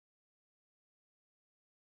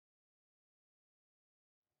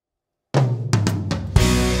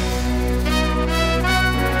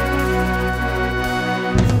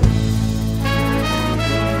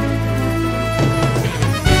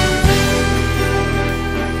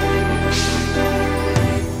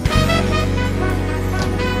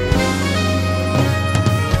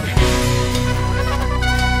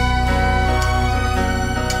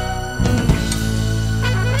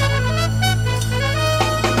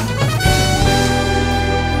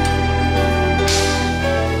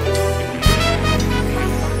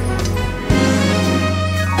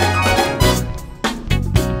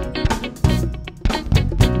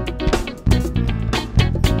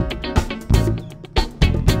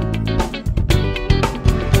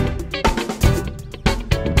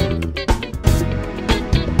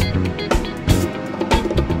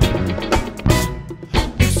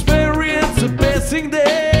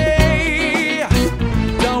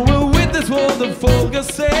the vulgar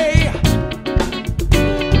say.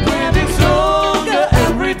 Getting stronger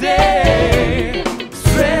every day.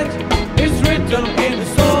 Strength is written in the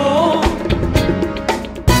stone.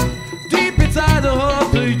 Deep inside the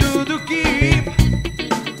heart of you to keep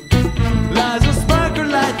lies a sparkle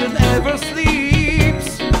light that never sleeps.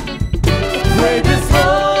 Greatest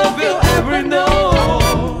love you'll ever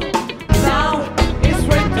know. Now it's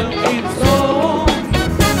written in stone.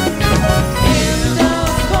 In the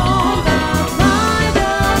stone that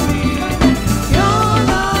reminded me, you're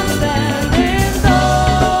not standing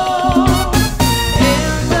alone.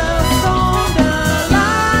 In the stone the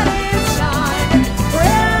light is shining,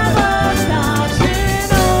 forever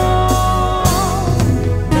touching on.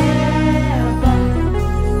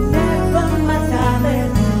 Never, my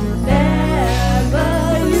darling, never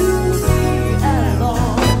you be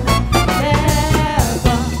alone.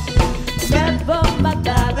 Never, my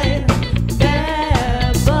darling,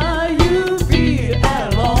 never you be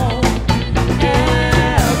alone.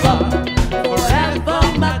 Ever, forever,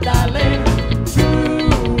 my darling, true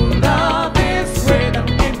love is written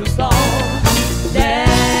in the stone.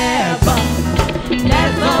 Never,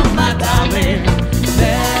 my darling,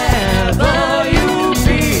 never you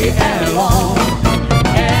be alone.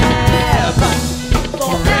 Ever,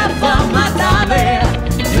 forever, my darling,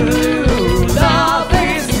 true love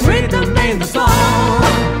is written in the stone.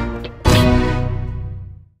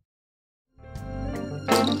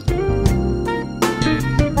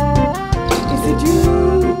 Is it you?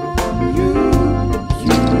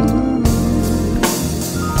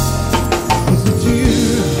 Is it you?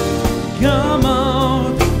 Come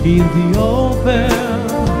out in the open.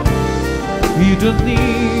 You don't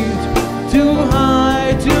need to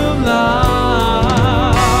hide your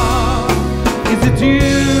love. Is it you?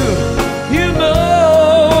 You know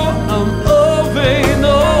I'm loving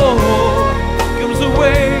all comes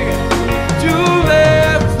away to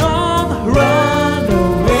let on run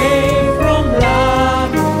away from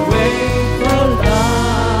love,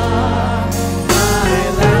 my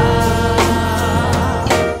love.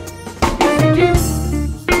 Is it you?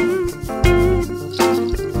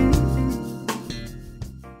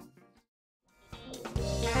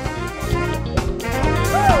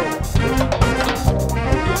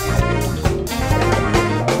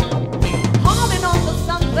 Holding on to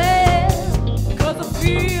something, 'cause I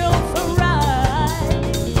feel